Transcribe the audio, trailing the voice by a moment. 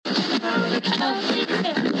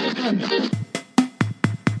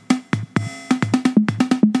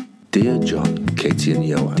Dear John, Katie and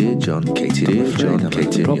Johan. Dear John, Katie. Dear John,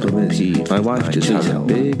 Katie and Johan. My wife just had a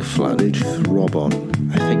big flange throb on.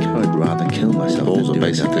 I think I'd rather kill myself. Balls are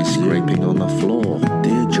basically scraping on the floor.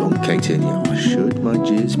 Dear John, Katie and Johan. Should my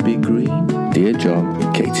jizz be green? Dear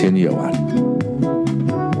John, Katie and Johan.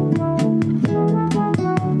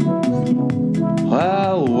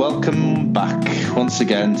 Well, welcome back once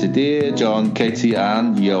again to Dear John, Katie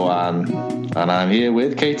and Johan. And I'm here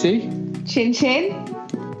with Katie. Chin chin.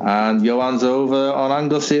 And Johan's over on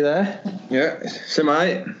Anglesey there. Yeah,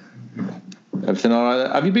 semi. Everything all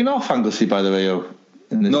right? Have you been off Anglesey, by the way,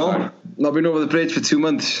 No, not been over the bridge for 2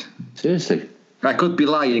 months. Seriously? I could be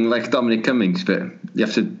lying like Dominic Cummings, but you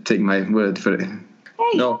have to take my word for it.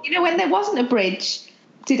 Hey, no. You know, when there wasn't a bridge,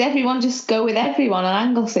 did everyone just go with everyone on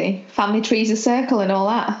Anglesey? Family trees a circle and all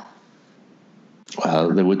that? Well,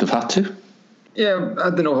 they would have had to. Yeah, I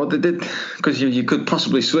don't know what they did, because you could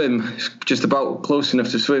possibly swim. It's just about close enough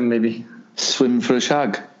to swim, maybe. Swim for a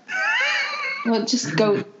shag. Well, just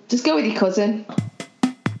go with your cousin.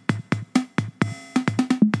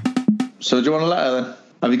 So do you want a letter then?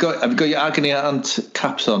 Have you got your agony aunt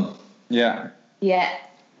caps on? Yeah. Yeah,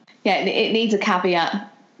 it needs a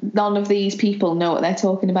caveat. None of these people know what they're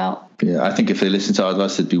talking about. Yeah, I think if they listened to our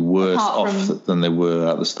advice, they'd be worse off than they were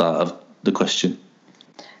at the start of the question.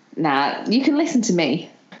 Nah, you can listen to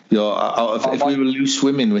me. If we were loose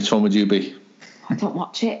women, which one would you be? I don't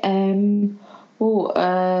watch it.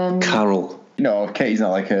 Carol. No, Katie's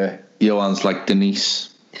not like her. Johan's like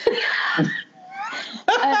Denise.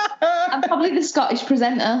 I'm probably the Scottish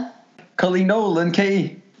presenter. Colleen Nolan,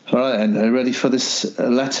 Katie. All right, and are you ready for this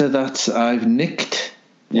letter that I've nicked?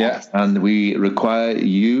 Yeah. And we require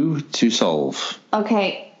you to solve.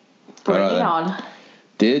 Okay, bring it on.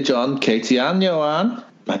 Dear John, Katie and Johan,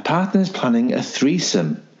 my partner's planning a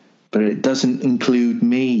threesome, but it doesn't include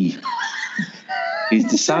me. He's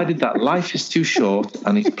decided that life is too short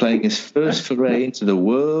and he's playing his first foray into the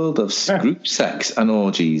world of group sex and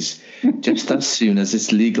orgies, just as soon as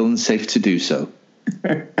it's legal and safe to do so.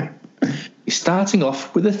 He's starting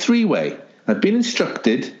off with a three-way. I've been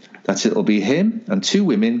instructed that it'll be him and two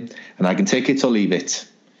women, and I can take it or leave it.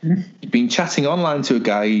 He's been chatting online to a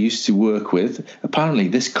guy he used to work with. Apparently,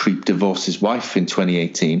 this creep divorced his wife in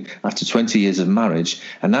 2018 after 20 years of marriage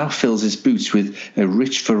and now fills his boots with a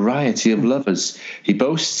rich variety of lovers. He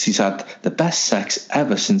boasts he's had the best sex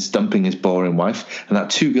ever since dumping his boring wife and that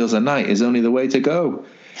 2 girls a night is only the way to go.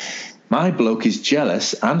 My bloke is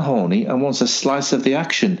jealous and horny and wants a slice of the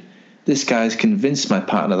action. This guy's convinced my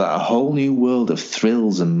partner that a whole new world of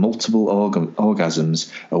thrills and multiple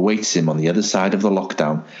orgasms awaits him on the other side of the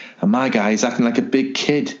lockdown. And my guy is acting like a big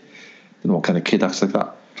kid. I don't know what kind of kid acts like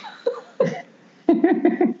that.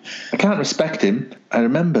 I can't respect him. I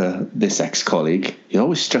remember this ex-colleague. He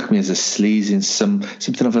always struck me as a sleaze and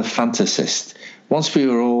something of a fantasist. Once we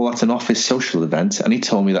were all at an office social event and he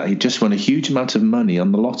told me that he'd just won a huge amount of money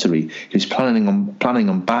on the lottery. He was planning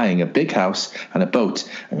on buying a big house and a boat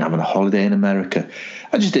and having a holiday in America.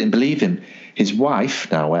 I just didn't believe him. His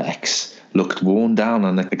wife, now ex, looked worn down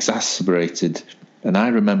and exasperated. And I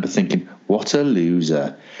remember thinking, what a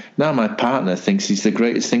loser. Now my partner thinks he's the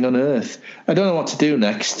greatest thing on earth. I don't know what to do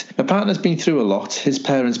next. My partner's been through a lot. His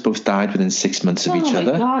parents both died within 6 months of each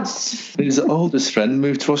other. God. His oldest friend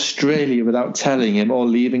moved to Australia without telling him or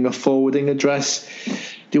leaving a forwarding address.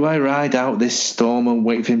 Do I ride out this storm and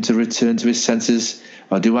wait for him to return to his senses?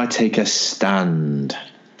 Or do I take a stand?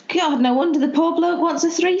 God, no wonder the poor bloke wants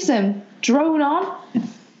a threesome. Drone on.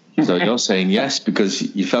 So you're saying yes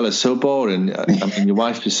because your fella's so boring and your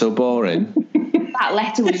wife is so boring. That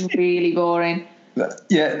letter was really boring.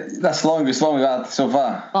 Yeah, that's the longest one we've had so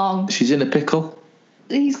far. Long. She's in a pickle.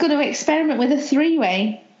 He's going to experiment with a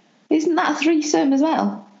three-way. Isn't that a threesome as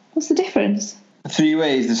well? What's the difference? A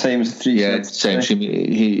three-way is the same as a threesome. Yeah, it's the same.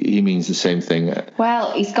 He means the same thing.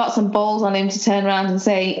 Well, he's got some balls on him to turn around and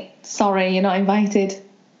say, sorry, you're not invited.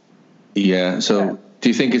 Yeah, so do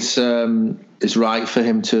you think it's right for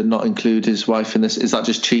him to not include his wife in this? Is that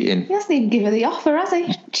just cheating? He hasn't even given her the offer, has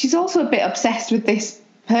he? She's also a bit obsessed with this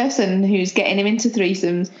person who's getting him into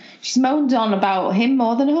threesomes. She's moaned on about him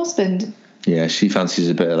more than her husband. Yeah, she fancies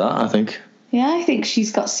a bit of that, I think. Yeah, I think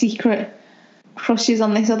she's got secret crushes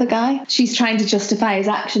on this other guy. She's trying to justify his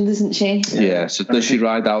actions, isn't she? Yeah, so does she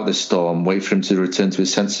ride out this storm, wait for him to return to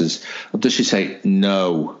his senses? Or does she say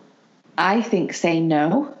no? I think say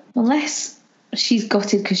no. Unless she's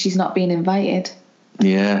gutted because she's not being invited.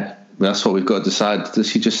 Yeah, that's what we've got to decide. Does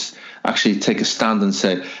she just actually take a stand and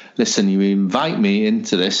say, listen, you invite me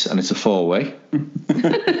into this and it's a 4-way.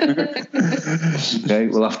 Okay,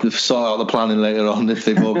 we'll have to sort out the planning later on if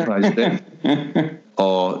they've organised it.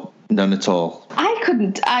 Or none at all.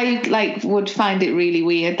 I would find it really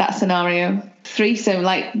weird, that scenario. Threesome,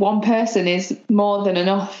 like one person is more than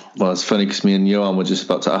enough. Well, it's funny because me and Johan were just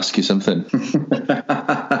about to ask you something.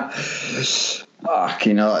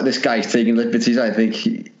 This guy's taking liberties, I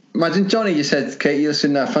think. Imagine, Johnny, you said, Katie,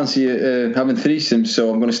 listen, I fancy having threesomes,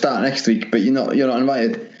 so I'm going to start next week, but you're not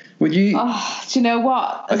invited. Would you? Oh, do you know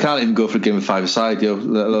what? I can't even go for a game of 5-a-side,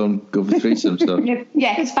 let alone go for threesomes. So.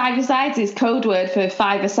 Yeah, because 5-a-sides is code word for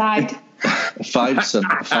 5-a-side. A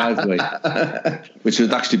 5-way, which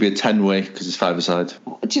would actually be a 10-way because it's 5-a-side.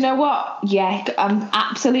 Do you know what? Yeah, I'm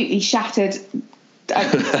absolutely shattered.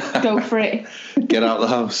 I'd go for it. Get out of the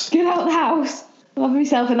house. Get out of the house. I'll have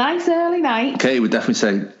myself a nice early night. Kay would definitely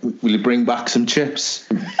say, will you bring back some chips?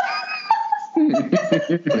 And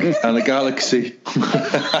a Galaxy.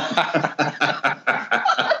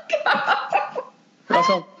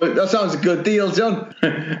 That sounds a good deal, John.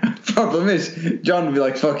 Problem is, John would be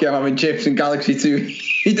like, fuck yeah, I'm having chips and Galaxy too.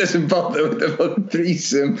 He doesn't bother with the fucking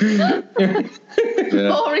threesome.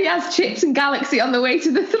 Yeah. Or he has chips and Galaxy on the way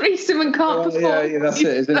to the threesome and can't perform. Yeah, that's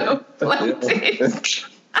it, isn't it?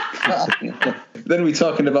 Then we're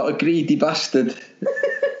talking about a greedy bastard.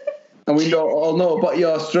 And we all know about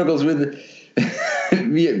your struggles with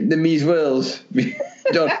the Mies Whirls.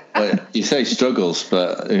 John. Well, you say struggles,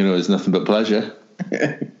 but there's nothing but pleasure.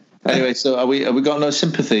 Anyway, so are we got no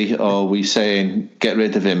sympathy, or are we saying get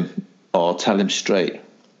rid of him or tell him straight?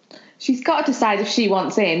 She's got to decide if she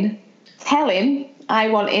wants in. Tell him I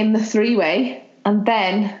want in the 3-way, and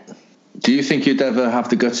then. Do you think you'd ever have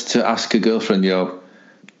the guts to ask a girlfriend, do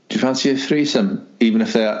you fancy a threesome, even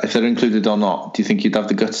if they're included or not? Do you think you'd have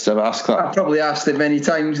the guts to ever ask that? I've probably asked it many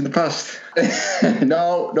times in the past.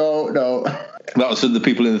 No. That was for the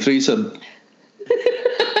people in the threesome.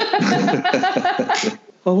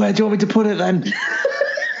 Well, where do you want me to put it then? Do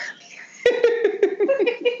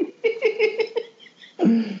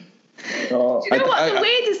you know what the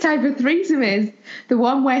weirdest type of threesome is? The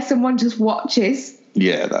one where someone just watches.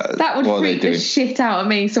 Yeah, that would freak the shit out of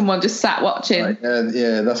me. Someone just sat watching.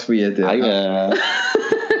 Yeah, that's weird. No.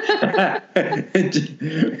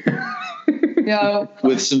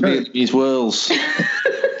 With some Vietnamese whirls.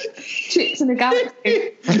 Chips and a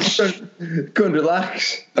Galaxy. Go and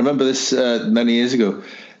relax. I remember this many years ago.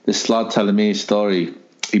 This lad telling me a story.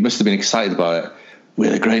 He must have been excited about it. We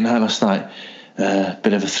had a great night last night.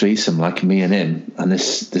 Bit of a threesome, like me and him and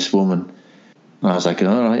this woman. And I was like,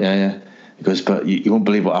 all right, yeah. He goes, but you won't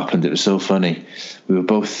believe what happened. It was so funny. We were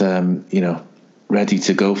both, ready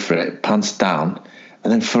to go for it, pants down.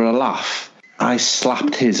 And then for a laugh, I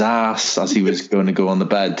slapped his ass as he was going to go on the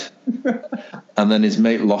bed. And then his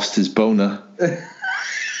mate lost his boner.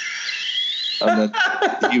 And then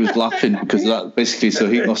he was laughing because of that, basically. So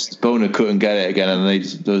he lost his boner, couldn't get it again. And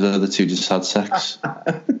those other two just had sex.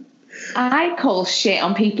 I call shit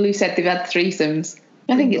on people who said they've had threesomes.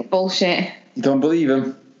 I think it's bullshit. You don't believe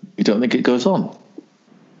him? You don't think it goes on?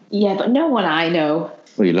 Yeah, but no one I know.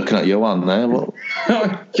 Well, you're looking at Johan there. What?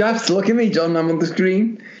 Just look at me, John. I'm on the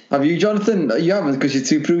screen. Have you, Jonathan? You haven't because you're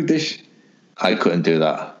too prudish. I couldn't do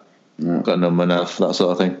that. No. Got no money for that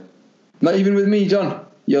sort of thing. Not even with me, John.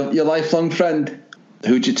 Your lifelong friend.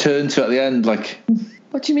 Who'd you turn to at the end? Like,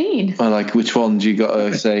 what do you mean? Well, like, which one do you got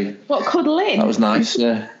to say? What, cuddle in? That was nice,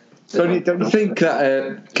 yeah. Don't you think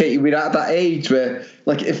that, Katie, we're at that age where,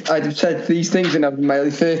 like, if I'd have said these things and I'm in my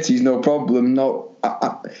early 30s, no problem. No,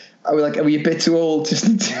 I was like, are we a bit too old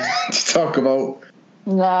to talk about?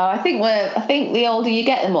 No, I think the older you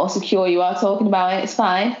get, the more secure you are talking about it. It's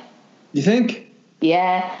fine. You think?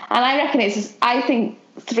 Yeah, and I reckon I think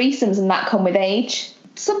threesomes and that come with age.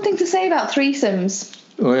 Something to say about threesomes.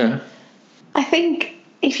 Oh yeah. I think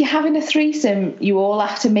if you're having a threesome, you all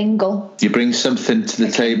have to mingle. You bring something to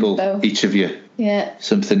the table, each of you. Yeah.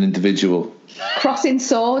 Something individual. Crossing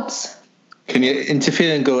swords. Can you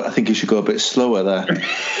interfere and go, I think you should go a bit slower there.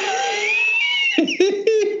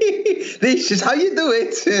 This is how you do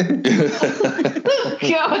it.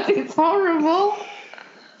 God, it's horrible.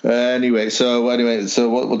 Anyway, so what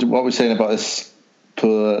are we saying about this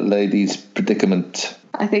poor lady's predicament?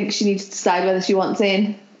 I think she needs to decide whether she wants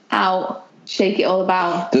in, out, shake it all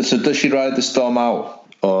about. So does she ride the storm out,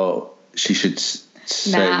 or she should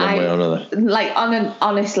say one way or another? Like, on an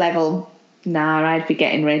honest level, I'd be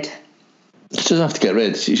getting rid. She doesn't have to get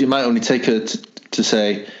rid. She might only take her to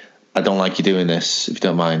say, I don't like you doing this, if you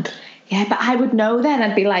don't mind. Yeah, but I would know then.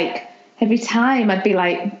 I'd be like, every time I'd be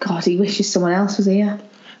like, God, he wishes someone else was here.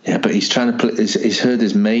 Yeah, but he's trying to play. He's heard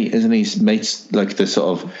his mate, isn't he? His mate's like the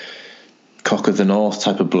sort of cock of the north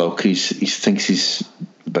type of bloke. He thinks he's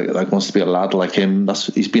like wants to be a lad like him.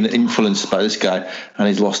 He's been influenced by this guy, and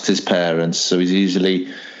he's lost his parents, so he's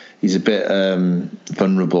a bit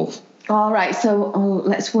vulnerable. All right, so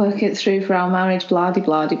let's work it through for our marriage. Blah de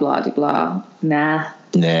blah de blah de blah. Nah.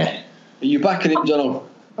 Are you backing him, John?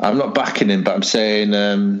 I'm not backing him, but I'm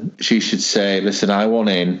saying she should say, "Listen, I want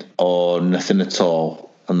in or nothing at all."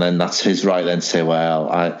 And then that's his right then to say, well,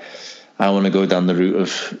 I want to go down the route of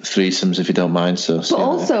threesomes if you don't mind. But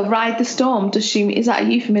also, ride the storm, is that a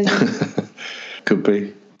euphemism? Could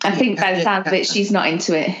be. I think by the sound of it, she's not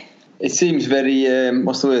into it. It seems very,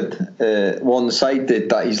 what's the word, one-sided,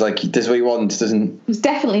 that he's like, he does what he wants, doesn't... It's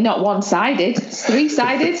definitely not one-sided. It's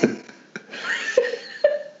three-sided.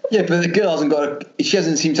 Yeah, but the girl she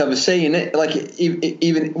hasn't seemed to have a say in it. Like,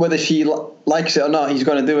 even whether she likes it or not, he's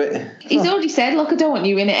going to do it. He's already said, look, I don't want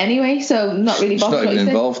you in it anyway, so not really bothered. He's not even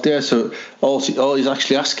involved, yeah, so all he's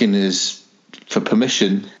actually asking is for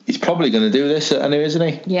permission. He's probably going to do this anyway, isn't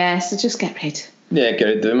he? Yeah, so just get rid. Yeah, get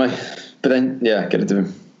rid of him, mate. But then, yeah, get rid of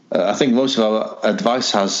him. I think most of our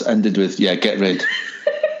advice has ended with, yeah, get rid.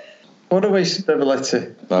 What a waste of a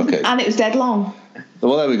letter. Okay. And it was dead long.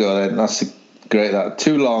 Well, there we go then. That's great. That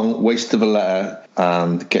too long, waste of a letter,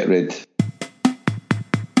 and get rid.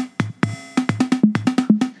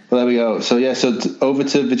 Well, there we go. So yeah, over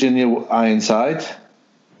to Virginia Ironside.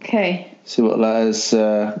 Okay. See what letters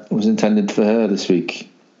was intended for her this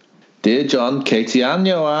week. Dear John, Katie and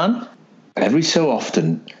Joanne, every so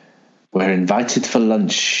often we're invited for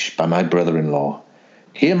lunch by my brother-in-law.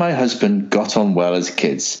 He and my husband got on well as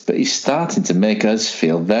kids, but he's starting to make us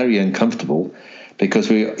feel very uncomfortable because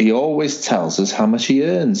he always tells us how much he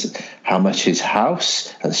earns, how much his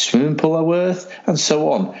house and swimming pool are worth, and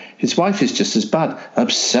so on. His wife is just as bad,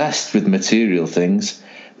 obsessed with material things.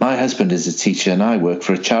 My husband is a teacher and I work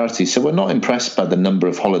for a charity, so we're not impressed by the number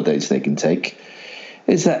of holidays they can take.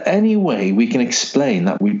 Is there any way we can explain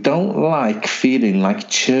that we don't like feeling like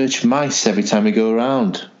church mice every time we go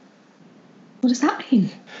around? What does that mean?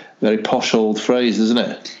 Very posh old phrase, isn't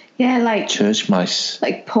it? Yeah, like... church mice.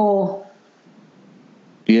 Like poor.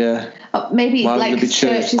 Yeah. Maybe why like would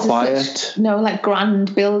churches quiet? Such, no, like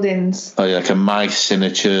grand buildings. Oh, yeah, like a mice in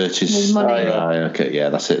a church is... With money. Okay, yeah,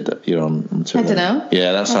 that's it. You're on to I don't know.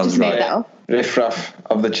 Yeah, that sounds right. Riff-raff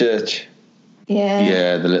of the church. Yeah.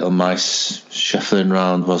 Yeah, the little mice shuffling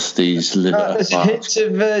around whilst these live at there's hits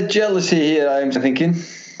of jealousy here, I'm thinking.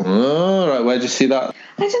 Oh, right, where'd you see that?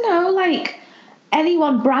 I don't know, like,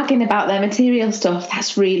 anyone bragging about their material stuff,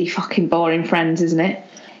 that's really fucking boring, friends, isn't it?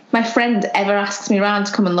 My friend ever asks me around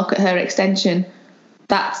to come and look at her extension.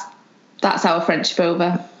 That's our friendship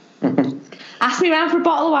over. Ask me around for a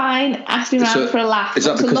bottle of wine, ask me around for a laugh. Is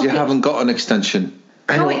that because you haven't got an extension?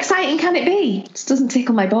 How exciting can it be? It just doesn't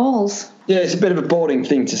tickle my balls. Yeah, it's a bit of a boring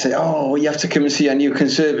thing to say, oh, you have to come and see our new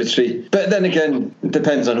conservatory. But then again, it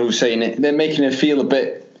depends on who's saying it. They're making her feel a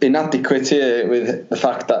bit inadequate here with the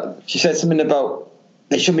fact that she said something about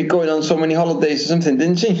they shouldn't be going on so many holidays or something,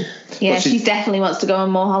 didn't she? Yeah, she definitely wants to go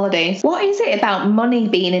on more holidays. What is it about money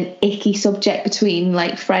being an icky subject between,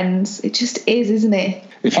 like, friends? It just is, isn't it?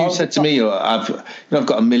 If you said to me, I've got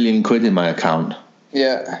 £1 million in my account.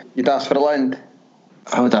 Yeah, you'd ask for a lend.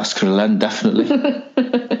 I would ask for a lend, definitely.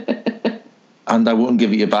 And I wouldn't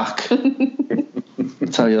give it you back. I'll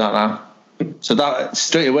tell you that now. So that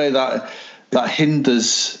straight away, that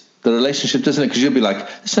hinders the relationship, doesn't it? Because you'll be like,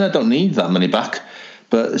 listen, I don't need that money back.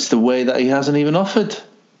 But it's the way that he hasn't even offered.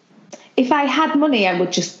 If I had money, I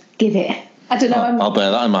would just give it. I don't know. I'll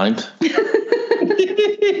bear that in mind.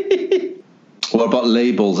 What about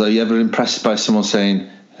labels? Are you ever impressed by someone saying,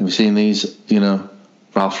 have you seen these,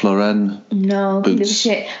 Ralph Lauren? No, boots? Give a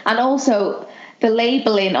shit. And also, the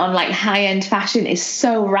labelling on, like, high-end fashion is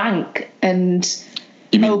so rank and...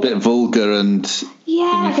 You mean a bit vulgar and...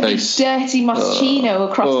 Yeah, like a big dirty Moschino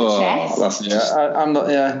across the chest. That's just... I'm not,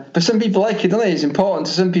 yeah. But some people like it, don't they? It's important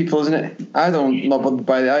to some people, isn't it? I don't not bother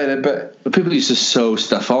by it either, but people used to sew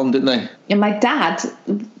stuff on, didn't they? And my dad,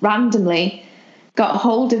 randomly, got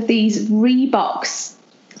hold of these Reeboks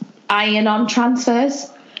iron-on transfers.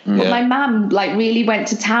 But my mum, like, really went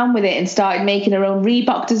to town with it and started making her own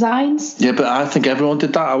Reebok designs. Yeah, but I think everyone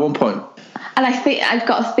did that at one point. And I think I've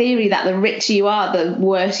got a theory that the richer you are, the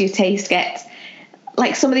worse your taste gets.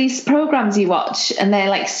 Like, some of these programs you watch and they're,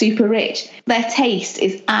 like, super rich, their taste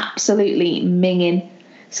is absolutely minging.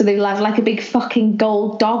 So they'll have, like, a big fucking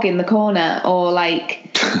gold dog in the corner, or,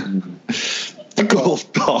 like... A gold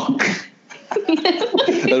dog?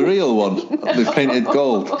 A real one with painted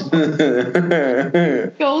gold.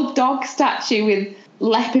 Gold dog statue with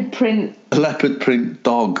leopard print. A leopard print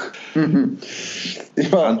dog. And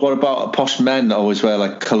what about posh men that always wear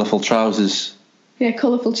like colourful trousers? Yeah,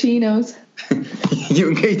 colourful chinos. You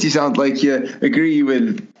and Katie sound like you agree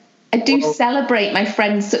with. I do celebrate my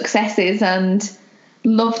friends' successes and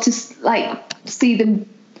love to see them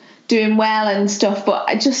doing well and stuff, but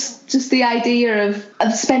I just the idea of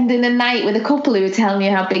spending a night with a couple who are telling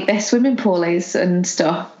you how big their swimming pool is and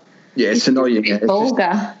stuff. Yeah, it's annoying. It's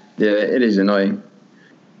vulgar. It is annoying.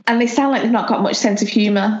 And they sound like they've not got much sense of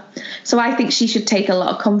humour. So I think she should take a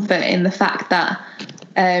lot of comfort in the fact that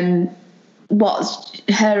what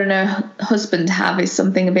her and her husband have is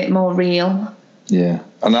something a bit more real. Yeah.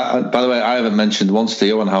 And by the way, I haven't mentioned once to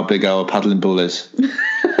you on how big our paddling pool is.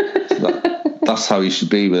 That's how you should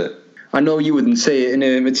be with it. I know you wouldn't say it in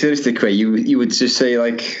a materialistic way. You would just say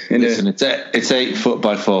like... Listen, it's 8 foot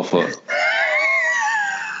by 4 foot.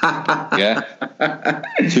 Yeah?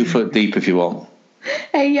 2 foot deep if you want.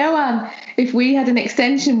 Hey, Johan, if we had an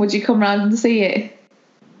extension, would you come round and see it?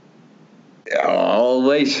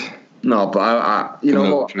 Always. No, but I you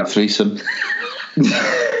know what? For a threesome.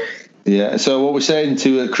 Yeah, so what we're saying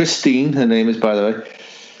to Christine, her name is, by the way.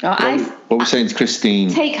 What we're saying to Christine.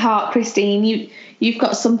 Take heart, Christine. You've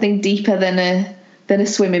got something deeper than a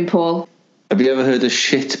swimming pool. Have you ever heard a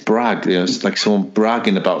shit brag? You know, it's like someone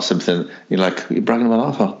bragging about something. You're like, what are you bragging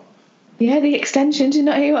about that for? Yeah, the extension. Did you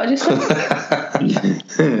not hear what I just said?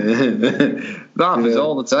 That happens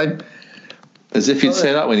all the time. As if you'd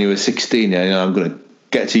say that when you were 16. Yeah, you know, I'm going to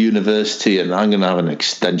get to university and I'm going to have an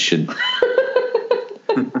extension.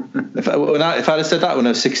 If I'd have said that when I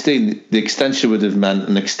was 16, the extension would have meant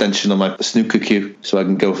an extension on my snooker cue, so I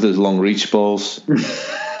can go for those long reach balls.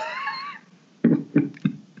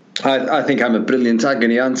 I think I'm a brilliant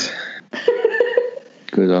agony aunt.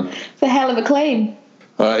 Good on. It's a hell of a claim.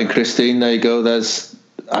 All right, and Christine, there you go. There's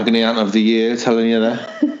agony aunt of the year telling you there.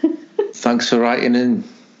 Thanks for writing in.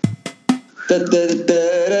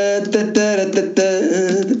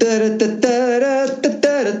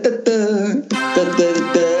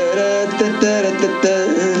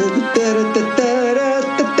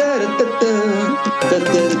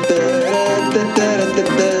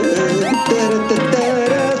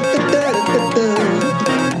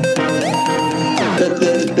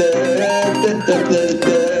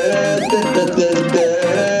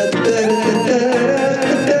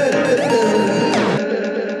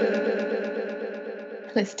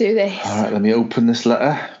 Let's do this. All right, let me open this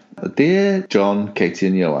letter. Dear John, Katie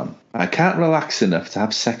and Johan, I can't relax enough to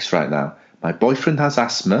have sex right now. My boyfriend has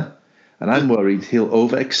asthma and I'm worried he'll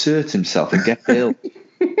overexert himself and get ill.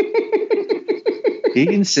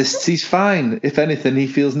 He insists he's fine. If anything, he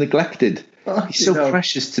feels neglected. He's so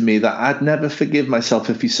precious to me that I'd never forgive myself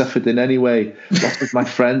if he suffered in any way. Lots of my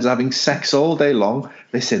friends are having sex all day long.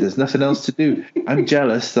 They say there's nothing else to do. I'm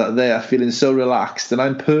jealous that they are feeling so relaxed and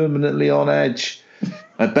I'm permanently on edge.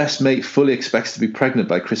 My best mate fully expects to be pregnant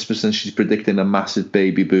by Christmas and she's predicting a massive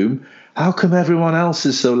baby boom. How come everyone else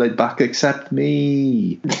is so laid back except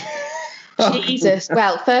me? Jesus.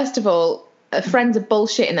 Well, first of all, friends are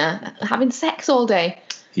bullshitting her, having sex all day.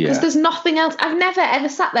 Because there's nothing else. I've never ever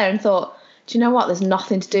sat there and thought, do you know what? There's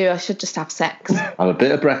nothing to do. I should just have sex. Have a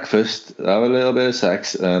bit of breakfast, have a little bit of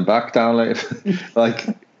sex, and back down later. Like,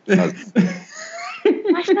 my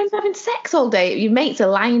friends having sex all day. Your mates are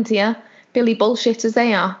lying to you. Billy bullshitters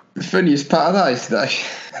they are. The funniest part of that is that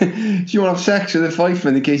she want to have sex with a Pfeiffer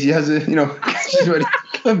in case he has she's ready to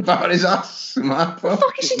come about his ass. What the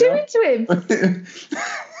fuck is she doing to him?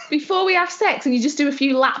 Before we have sex and you just do a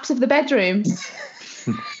few laps of the bedroom.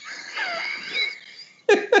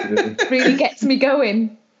 Really gets me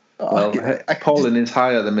going. Well, pollen is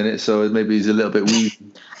high at the minute, so maybe he's a little bit weak.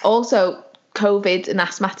 Also, COVID and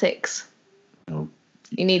asthmatics. Oh.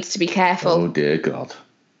 He needs to be careful. Oh, dear God.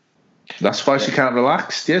 That's why she can't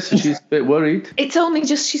relax. Yes, so she's a bit worried. It's only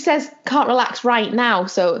just, she says, can't relax right now.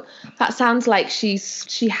 So that sounds like she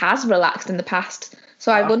has relaxed in the past.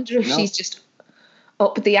 So I wonder if she's just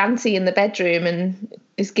up the ante in the bedroom and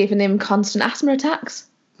is giving him constant asthma attacks.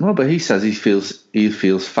 No, but he says he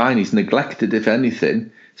feels fine. He's neglected, if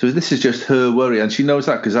anything. So this is just her worry. And she knows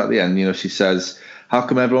that because at the end, she says, how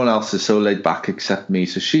come everyone else is so laid back except me?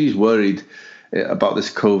 So she's worried about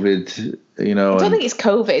this COVID, I don't think it's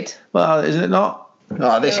COVID. Well, isn't it not?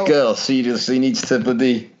 Oh, this girl seriously needs to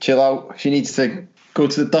bloody chill out. She needs to go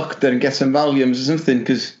to the doctor and get some Valiums or something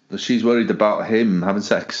because she's worried about him having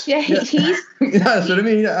sex. Yeah, he's. That's what I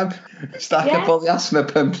mean. Stack up all the asthma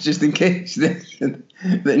pumps just in case they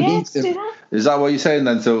need them. Is that what you're saying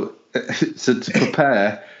then? So to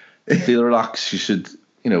prepare, feel relaxed, you should,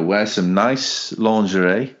 wear some nice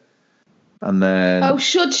lingerie. and then Oh,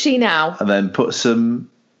 should she now? and then put some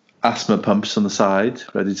asthma pumps on the side,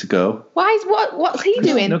 ready to go. What's he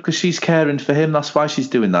doing? No, because she's caring for him. That's why she's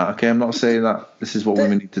doing that. Okay, I'm not saying that this is what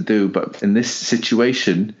women need to do, but in this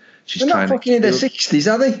situation, she's They're trying not fucking in their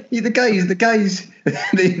 60s, are they? The guys,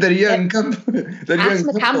 they're young couple. They're young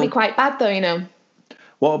Asthma can couple. be quite bad, though, you know.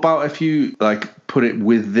 What about if you like put it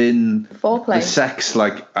within Foreplay. the sex,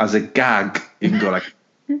 like as a gag? You can go like,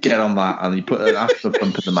 get on that, and you put an asthma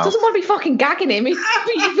pump in the mouth. Doesn't want to be fucking gagging him. He's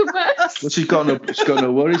even worse. Well, she's got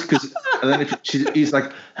no worries because, and then if he's like,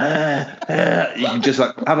 you can just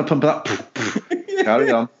like have a pump of that.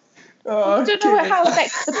 Carry on. Oh, I don't know how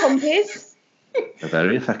effective the pump is. They're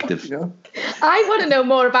very effective. I want to know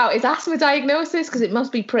more about his asthma diagnosis because it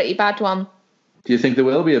must be a pretty bad one. Do you think there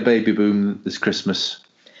will be a baby boom this Christmas?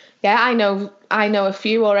 Yeah, I know a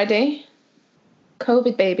few already.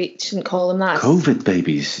 COVID baby, shouldn't call them that. COVID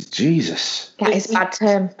babies, Jesus. That is a bad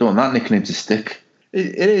term. Don't want that nickname to stick.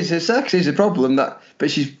 It is. It's actually a problem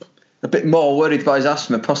but she's a bit more worried about his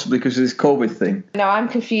asthma, possibly because of this COVID thing. No, I'm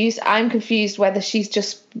confused. I'm confused whether she's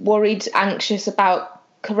just worried, anxious about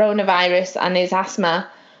coronavirus and his asthma,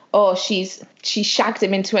 or she shagged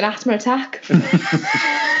him into an asthma attack.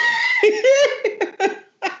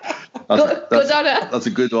 Good on her. That's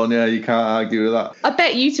a good one, yeah, you can't argue with that. I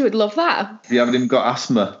bet you two would love that. You haven't even got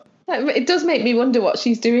asthma. It does make me wonder what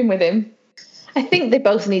she's doing with him. I think they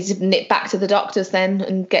both need to nip back to the doctors then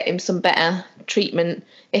and get him some better treatment.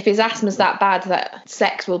 If his asthma's that bad that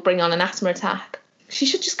sex will bring on an asthma attack, she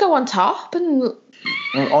should just go on top and...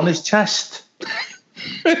 On his chest.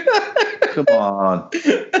 Come on.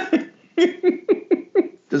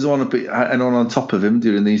 Doesn't want to be anyone on top of him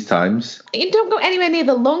during these times. You don't go anywhere near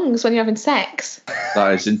the lungs when you're having sex.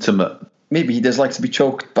 That is intimate. Maybe he does like to be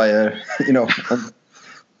choked by her,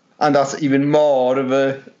 and that's even more of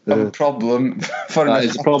a problem for him. That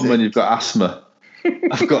is a problem when you've got asthma.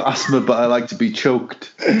 I've got asthma, but I like to be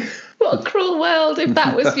choked. What a cruel world if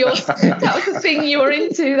that was the thing you were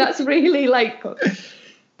into. That's really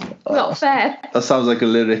not fair. That sounds like a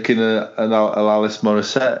lyric in an Alanis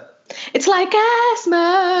Morissette. It's like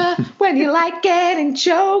asthma when you like getting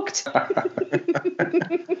choked.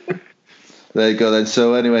 There you go then.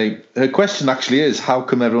 So anyway, her question actually is, how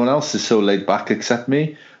come everyone else is so laid back except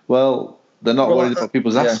me? Well, they're not worried about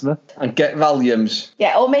people's asthma. And get Valiums.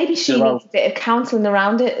 Yeah, or maybe she needs a bit of counselling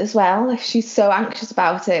around it as well, if she's so anxious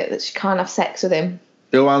about it that she can't have sex with him.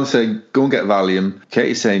 Joanne's saying, go and get Valium.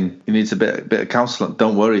 Katie's saying, you need a bit of counselling.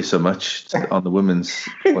 Don't worry so much on the women's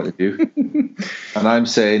point of view. And I'm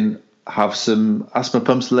saying, have some asthma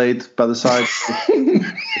pumps laid by the side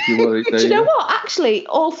if you're worried. Do you know what? Actually,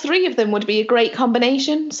 all three of them would be a great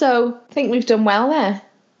combination. So I think we've done well there.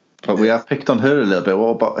 But we have picked on her a little bit. What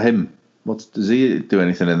about him? Does he do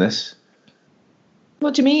anything in this?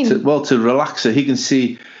 What do you mean? To relax her. He can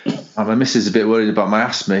see, my missus is a bit worried about my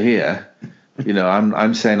asthma here.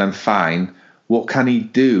 I'm saying I'm fine. What can he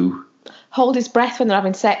do? Hold his breath when they're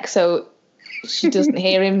having sex so she doesn't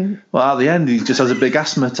hear him. Well, at the end, he just has a big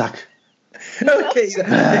asthma attack. Okay. No,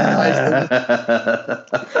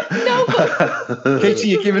 but Katie,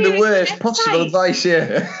 you're giving the worst possible advice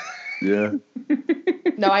here. Yeah.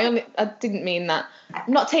 No, I didn't mean that.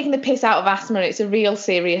 I'm not taking the piss out of asthma. It's a real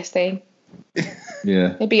serious thing.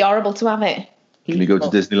 Yeah. It'd be horrible to have it. Can we go to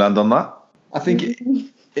Disneyland on that? I think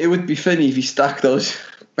it would be funny if you stack those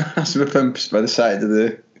asthma pumps by the side of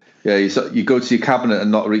the... Yeah, you go to your cabinet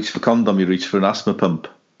and not reach for condom, you reach for an asthma pump.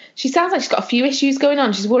 She sounds like she's got a few issues going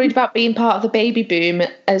on. She's worried about being part of the baby boom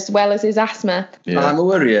as well as his asthma. Yeah. I'm a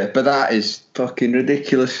worrier, but that is fucking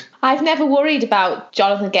ridiculous. I've never worried about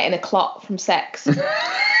Jonathan getting a clot from sex.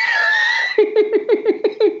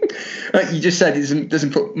 You just said it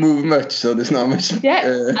doesn't move much, so there's not much.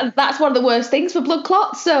 Yeah, and that's one of the worst things for blood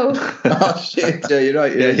clots. So. Oh shit! Yeah, you're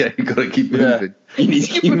right. Yeah, you got to keep moving. You need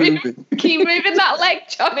to keep moving. Keep moving that leg,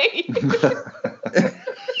 Johnny.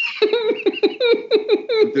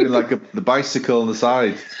 Doing like the bicycle on the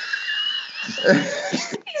side.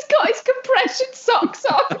 He's got his compression socks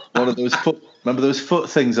on. One of those remember those foot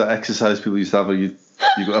things that exercise people used to have where you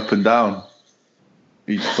go up and down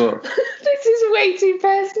each foot? This is way too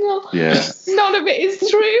personal. Yeah. None of it is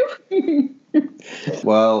true.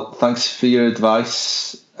 Well, thanks for your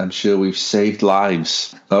advice. I'm sure we've saved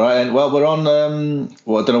lives. All right, and well, we're on. I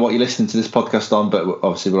don't know what you're listening to this podcast on, but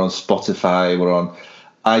obviously we're on Spotify, we're on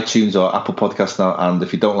iTunes or Apple Podcasts now, and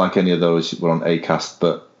if you don't like any of those, we're on Acast.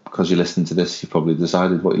 But because you're listening to this, you've probably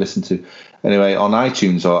decided what you listen to. Anyway, on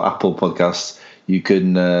iTunes or Apple Podcasts, you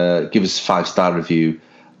can give us a 5-star review,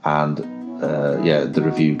 and the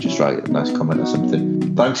review, just write a nice comment or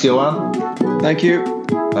something. Thanks, Joanne. Thank you.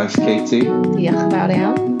 Thanks, Katie. Diolch yn fawr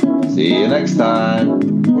iawn. See you next time.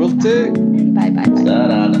 Will do. Bye.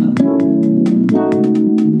 Ta-da.